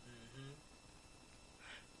prostitute?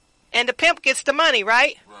 And the pimp gets the money,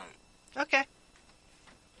 right? Right. Okay.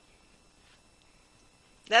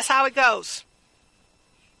 That's how it goes.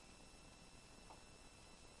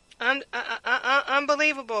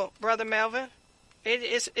 Unbelievable, Brother Melvin.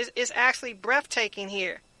 It's actually breathtaking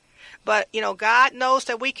here. But, God knows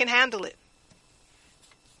that we can handle it.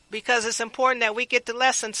 Because it's important that we get the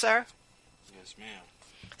lesson, sir. Yes, Yes, ma'am.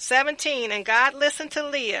 17, and God listened to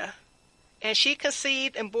Leah, and she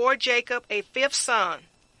conceived and bore Jacob a 5th son.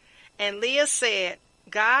 And Leah said,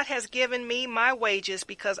 God has given me my wages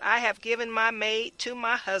because I have given my maid to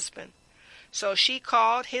my husband. So she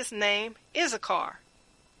called his name Issachar.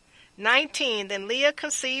 19, then Leah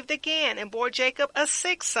conceived again and bore Jacob a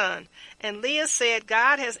 6th son. And Leah said,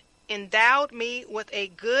 God has endowed me with a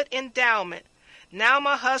good endowment. Now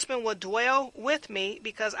my husband will dwell with me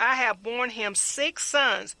because I have borne him 6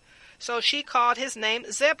 sons. So she called his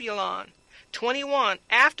name Zebulun. 21,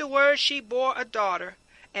 afterwards she bore a daughter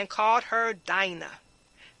and called her Dinah.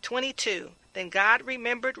 22, then God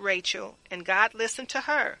remembered Rachel, and God listened to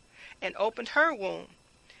her and opened her womb.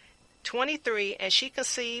 23, and she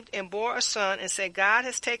conceived and bore a son and said, God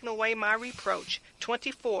has taken away my reproach.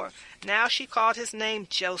 24, now she called his name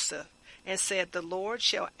Joseph and said, the Lord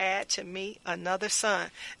shall add to me another son.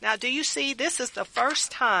 Now, do you see, this is the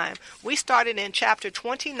first time we started in chapter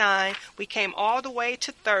 29. We came all the way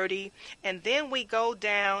to 30, and then we go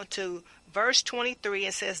down to verse 23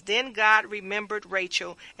 and says, then God remembered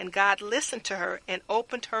Rachel, and God listened to her and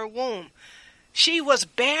opened her womb. She was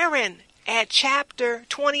barren at chapter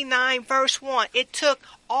 29, verse 1. It took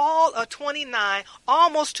all of 29,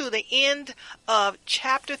 almost to the end of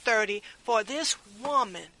chapter 30, for this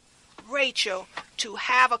woman, Rachel, to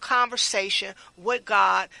have a conversation with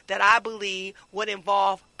God that I believe would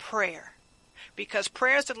involve prayer. Because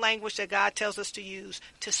prayer is the language that God tells us to use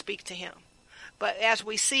to speak to him. But as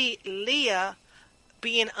we see, Leah,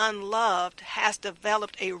 being unloved, has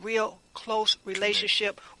developed a real close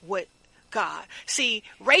relationship with God. See,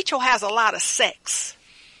 Rachel has a lot of sex.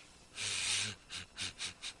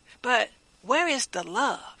 But where is the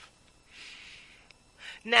love?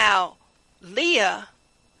 Now, Leah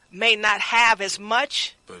may not have as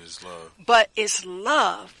much, but it's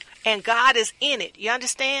love. And God is in it. You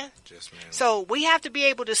understand? Yes, ma'am. So we have to be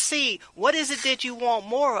able to see, what is it that you want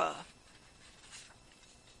more of?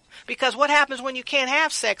 Because what happens when you can't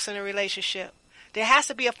have sex in a relationship? There has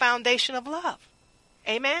to be a foundation of love.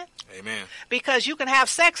 Amen? Amen. Because you can have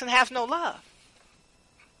sex and have no love.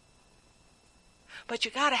 But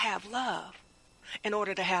you got to have love in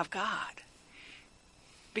order to have God.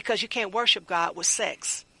 Because you can't worship God with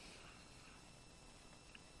sex.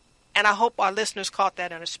 And I hope our listeners caught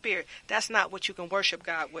that in their spirit. That's not what you can worship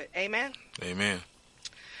God with. Amen? Amen.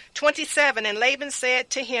 27, and Laban said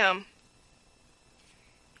to him,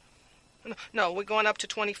 no, we're going up to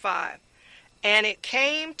 25. And it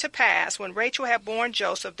came to pass, when Rachel had borne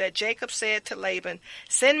Joseph, that Jacob said to Laban,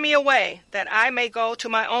 send me away, that I may go to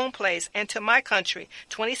my own place and to my country.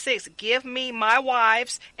 26, give me my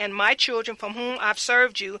wives and my children from whom I've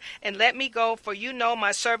served you, and let me go, for you know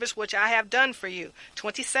my service which I have done for you.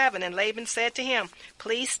 27, and Laban said to him,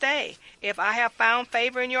 please stay, if I have found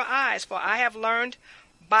favor in your eyes, for I have learned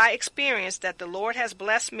by experience that the Lord has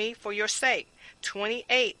blessed me for your sake.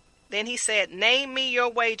 28, then he said, name me your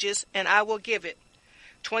wages, and I will give it.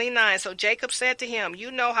 29, so Jacob said to him,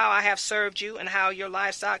 you know how I have served you and how your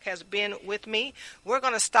livestock has been with me. We're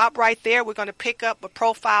going to stop right there. We're going to pick up a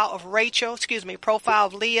profile of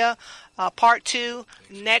Leah, part 2,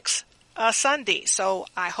 next Sunday. So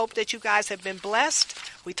I hope that you guys have been blessed.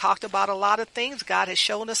 We talked about a lot of things. God has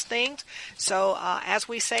shown us things. So as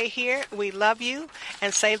we say here, we love you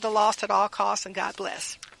and save the lost at all costs, and God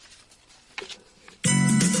bless.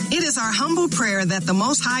 It is our humble prayer that the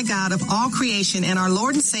Most High God of all creation and our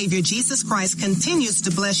Lord and Savior Jesus Christ continues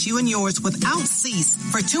to bless you and yours without cease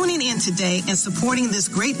for tuning in today and supporting this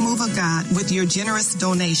great move of God with your generous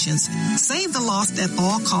donations. Save the Lost at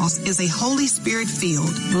All Costs is a Holy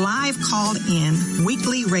Spirit-filled, live called-in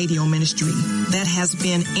weekly radio ministry that has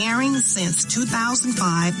been airing since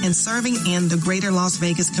 2005 and serving in the greater Las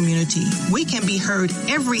Vegas community. We can be heard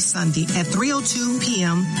every Sunday at 3:02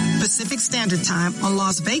 p.m. Pacific Standard Time on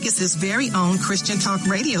Las Vegas' very own Christian Talk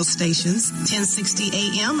radio stations, 1060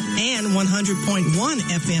 AM and 100.1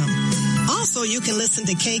 FM. Also, you can listen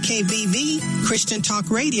to KKVV Christian Talk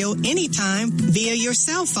Radio anytime via your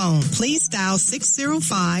cell phone. Please dial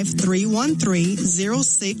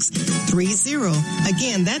 605-313-0630.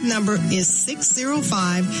 Again, that number is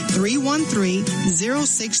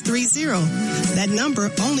 605-313-0630. That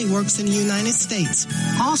number only works in the United States.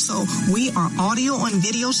 Also, we are audio and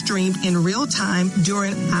video streamed in real time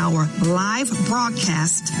during our live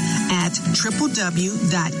broadcast at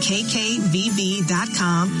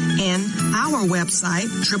www.kkvv.com and our website,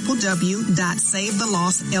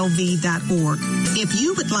 www.savethelostlv.org. If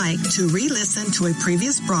you would like to re-listen to a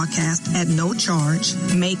previous broadcast at no charge,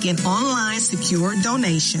 make an online secure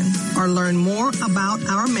donation, or learn more about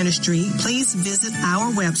our ministry, please visit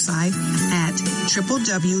our website at at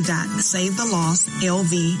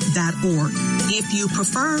www.savethelostlv.org. If you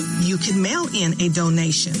prefer, you can mail in a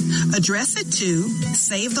donation. Address it to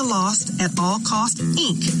Save the Lost at All Cost,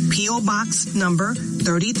 Inc., P.O. Box number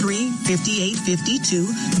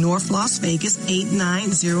 335852, North Las Vegas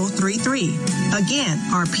 89033. Again,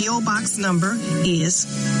 our P.O. Box number is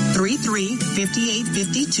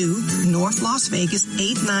 335852, North Las Vegas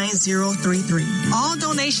 89033. All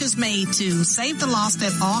donations made to Save the Lost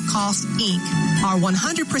at All Costs, Inc. are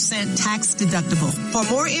 100% tax deductible. For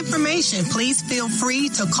more information, please feel free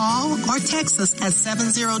to call or text us at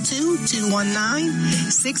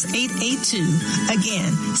 702-219-6882.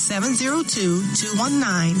 Again,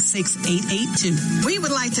 702-219-6882. We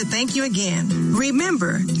would like to thank you again.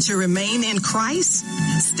 Remember to remain in Christ,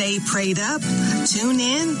 stay prayed up, tune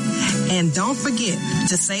in, and don't forget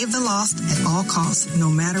to save the lost at all costs, no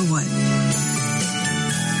matter what.